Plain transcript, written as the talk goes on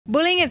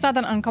Bullying is not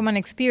an uncommon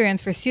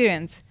experience for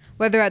students,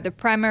 whether at the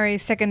primary,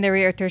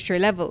 secondary, or tertiary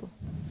level.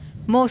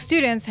 Most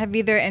students have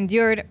either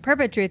endured,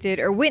 perpetrated,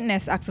 or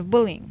witnessed acts of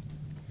bullying.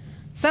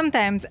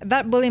 Sometimes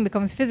that bullying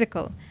becomes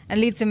physical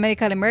and leads to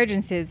medical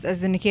emergencies,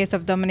 as in the case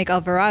of Dominic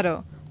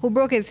Alvarado, who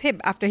broke his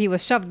hip after he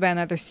was shoved by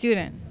another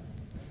student.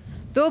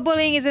 Though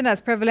bullying isn't as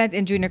prevalent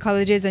in junior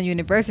colleges and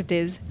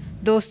universities,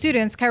 those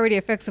students carry the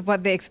effects of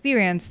what they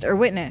experienced or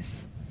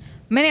witnessed.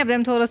 Many of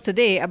them told us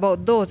today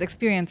about those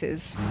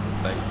experiences.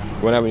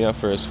 When I'm in a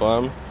first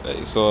farm,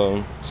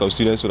 some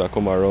students would have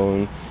come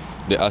around,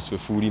 they ask for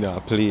food in a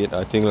plate,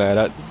 or things like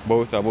that,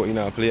 both about in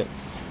a plate.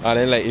 And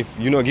then if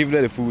give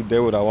them the food, they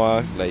would have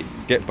want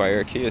get by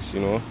your case, I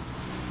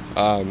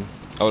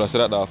would have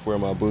said that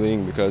form of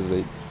bullying because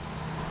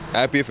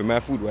I pay for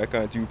my food, why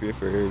can't you pay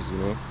for yours,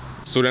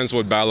 Students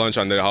would buy lunch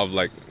and they have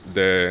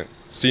the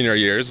senior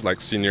years,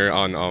 senior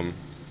on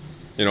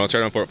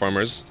third and fourth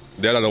farmers.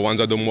 They're the ones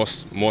that do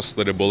most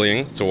of the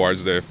bullying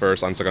towards the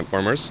first and second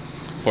farmers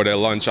for their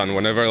lunch. And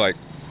whenever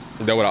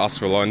they would ask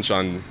for lunch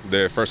and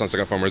the first and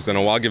second farmers, then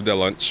I'll give their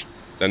lunch.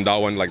 Then that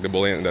one the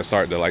bullying they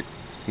start, they're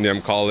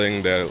name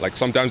calling, they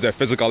sometimes they're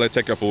physically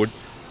take your food.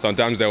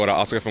 Sometimes they would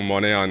ask you for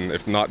money, and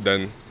if not,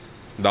 then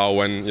that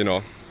when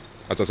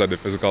as I said, the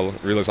physical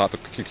really start to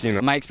kick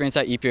in. My experience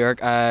at EP York,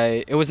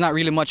 it was not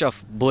really much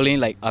of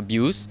bullying,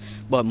 abuse,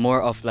 but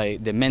more of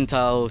the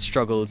mental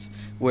struggles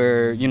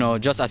where,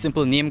 just a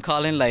simple name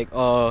calling,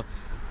 look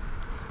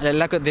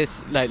at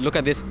this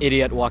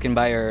idiot walking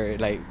by, or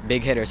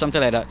big head or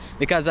something like that.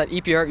 Because at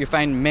EP York, you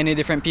find many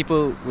different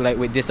people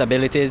with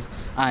disabilities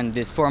and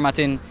this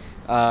formatting.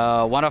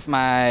 One of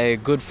my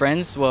good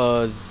friends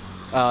was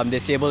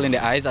disabled in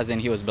the eyes, as in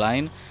he was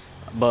blind,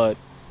 but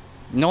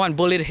no one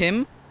bullied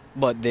him.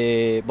 But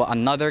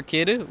another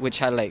kid, which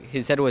had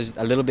his head was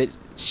a little bit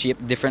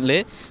shaped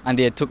differently, and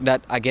they took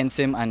that against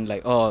him and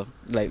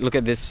look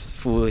at this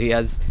fool, he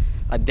has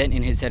a dent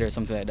in his head or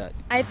something like that.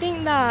 I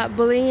think that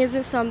bullying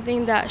isn't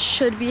something that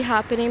should be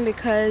happening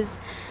because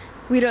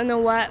we don't know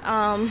what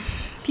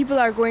people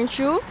are going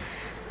through,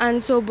 and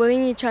so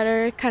bullying each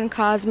other can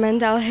cause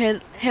mental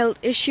health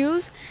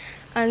issues,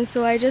 and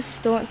so I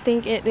just don't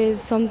think it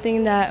is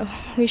something that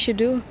we should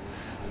do.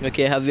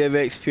 Okay, have you ever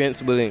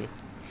experienced bullying?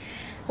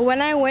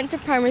 When I went to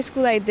primary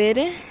school, I did.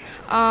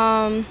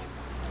 I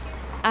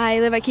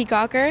live at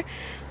Keycocker,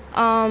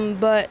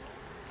 but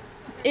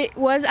it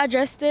was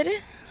adjusted.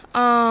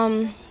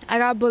 I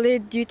got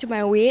bullied due to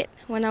my weight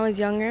when I was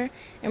younger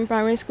in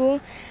primary school,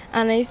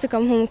 and I used to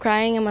come home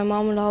crying, and my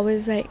mom would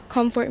always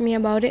comfort me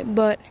about it,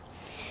 but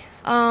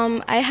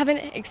I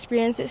haven't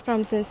experienced it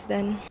from since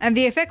then. And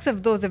the effects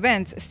of those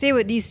events stay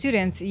with these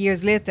students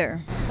years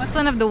later. What's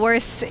one of the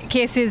worst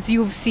cases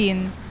you've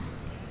seen?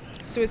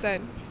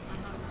 Suicide.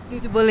 Due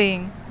to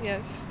bullying?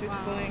 Yes, due to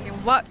bullying.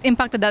 What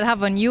impact did that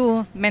have on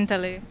you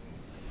mentally?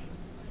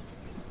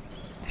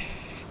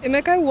 It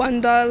make I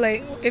wonder,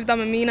 if that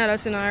me in a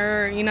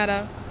scenario or in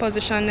a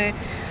position,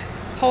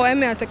 how I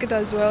may take it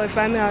as well. If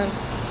I may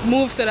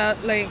move to that,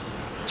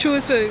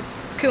 choose to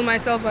kill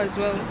myself as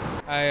well.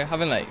 I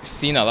haven't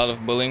seen a lot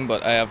of bullying,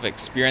 but I have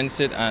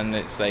experienced it, and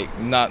it's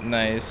not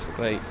nice.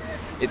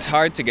 It's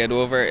hard to get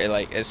over it,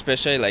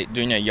 especially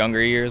during your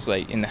younger years,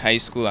 in high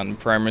school and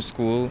primary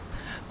school.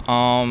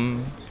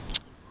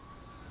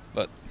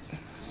 But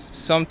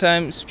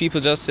sometimes people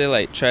just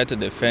say try to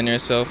defend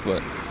yourself,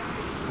 but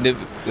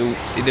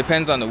it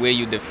depends on the way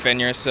you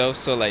defend yourself.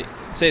 So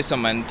say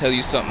someone tell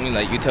you something,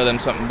 you tell them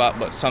something back,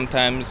 but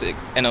sometimes it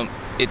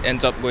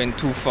ends up going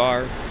too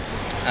far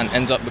and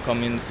ends up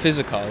becoming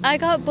physical. I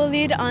got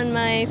bullied on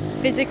my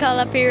physical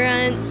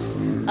appearance,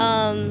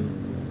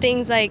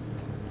 things like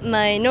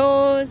my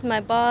nose,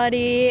 my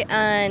body,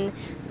 and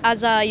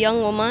as a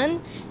young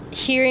woman,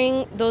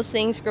 hearing those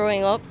things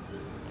growing up,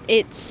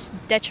 it's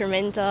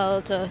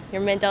detrimental to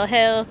your mental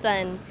health,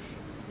 and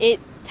it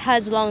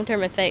has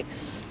long-term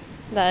effects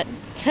that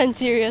can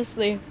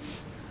seriously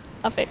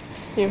affect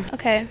you.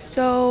 Okay,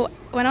 so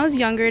when I was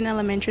younger in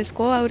elementary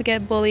school, I would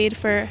get bullied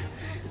for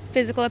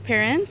physical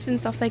appearance and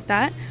stuff like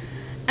that.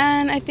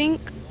 And I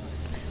think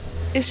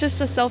it's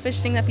just a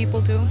selfish thing that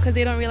people do because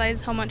they don't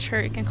realize how much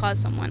hurt it can cause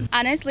someone.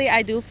 Honestly,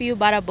 I do feel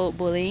bad about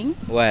bullying.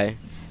 Why?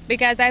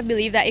 Because I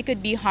believe that it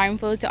could be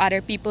harmful to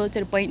other people to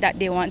the point that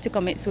they want to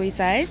commit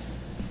suicide.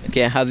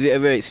 Okay, have you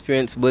ever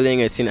experienced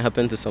bullying or seen it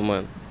happen to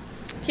someone?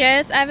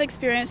 Yes, I've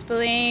experienced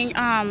bullying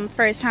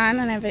firsthand,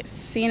 and I've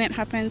seen it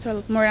happen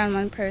to more than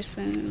one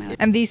person.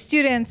 And these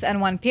students and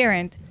one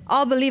parent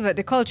all believe that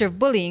the culture of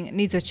bullying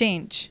needs a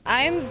change.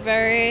 I'm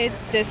very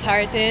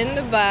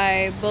disheartened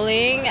by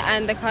bullying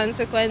and the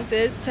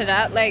consequences to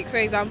that. For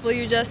example,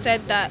 you just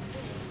said that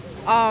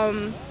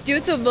due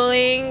to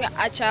bullying,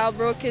 a child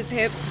broke his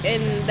hip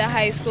in the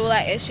high school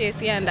at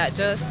SJC, and that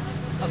just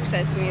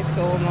upsets me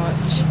so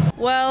much.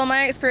 Well,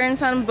 my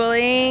experience on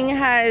bullying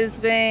has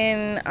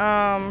been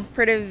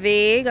pretty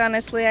vague.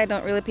 Honestly, I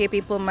don't really pay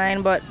people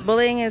mind, but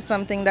bullying is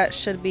something that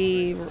should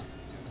be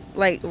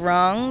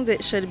wronged.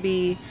 It should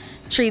be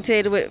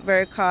treated with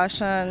very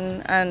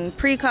caution and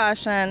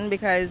precaution,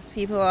 because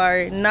people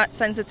are not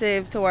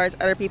sensitive towards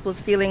other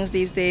people's feelings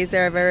these days.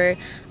 They're very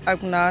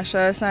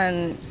obnoxious,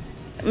 and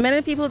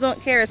many people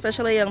don't care,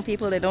 especially young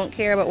people. They don't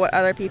care about what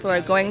other people are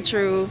going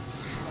through.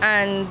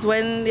 And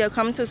when they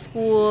come to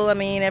school, I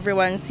mean,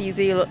 everyone sees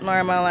you look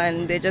normal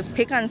and they just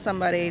pick on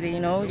somebody, you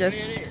know,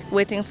 just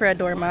waiting for a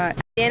doormat.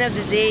 At the end of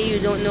the day, you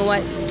don't know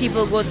what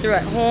people go through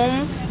at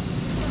home.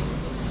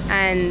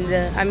 And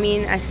I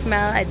mean, a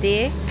smile a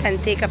day can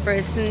take a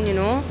person, you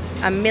know,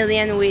 a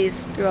million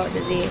ways throughout the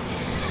day.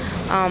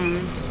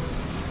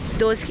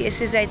 Those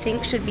cases, I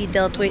think, should be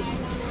dealt with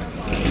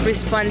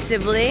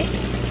responsibly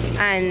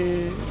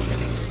and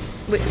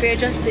with fair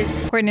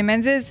justice. Courtney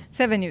Menzies,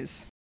 7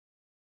 News.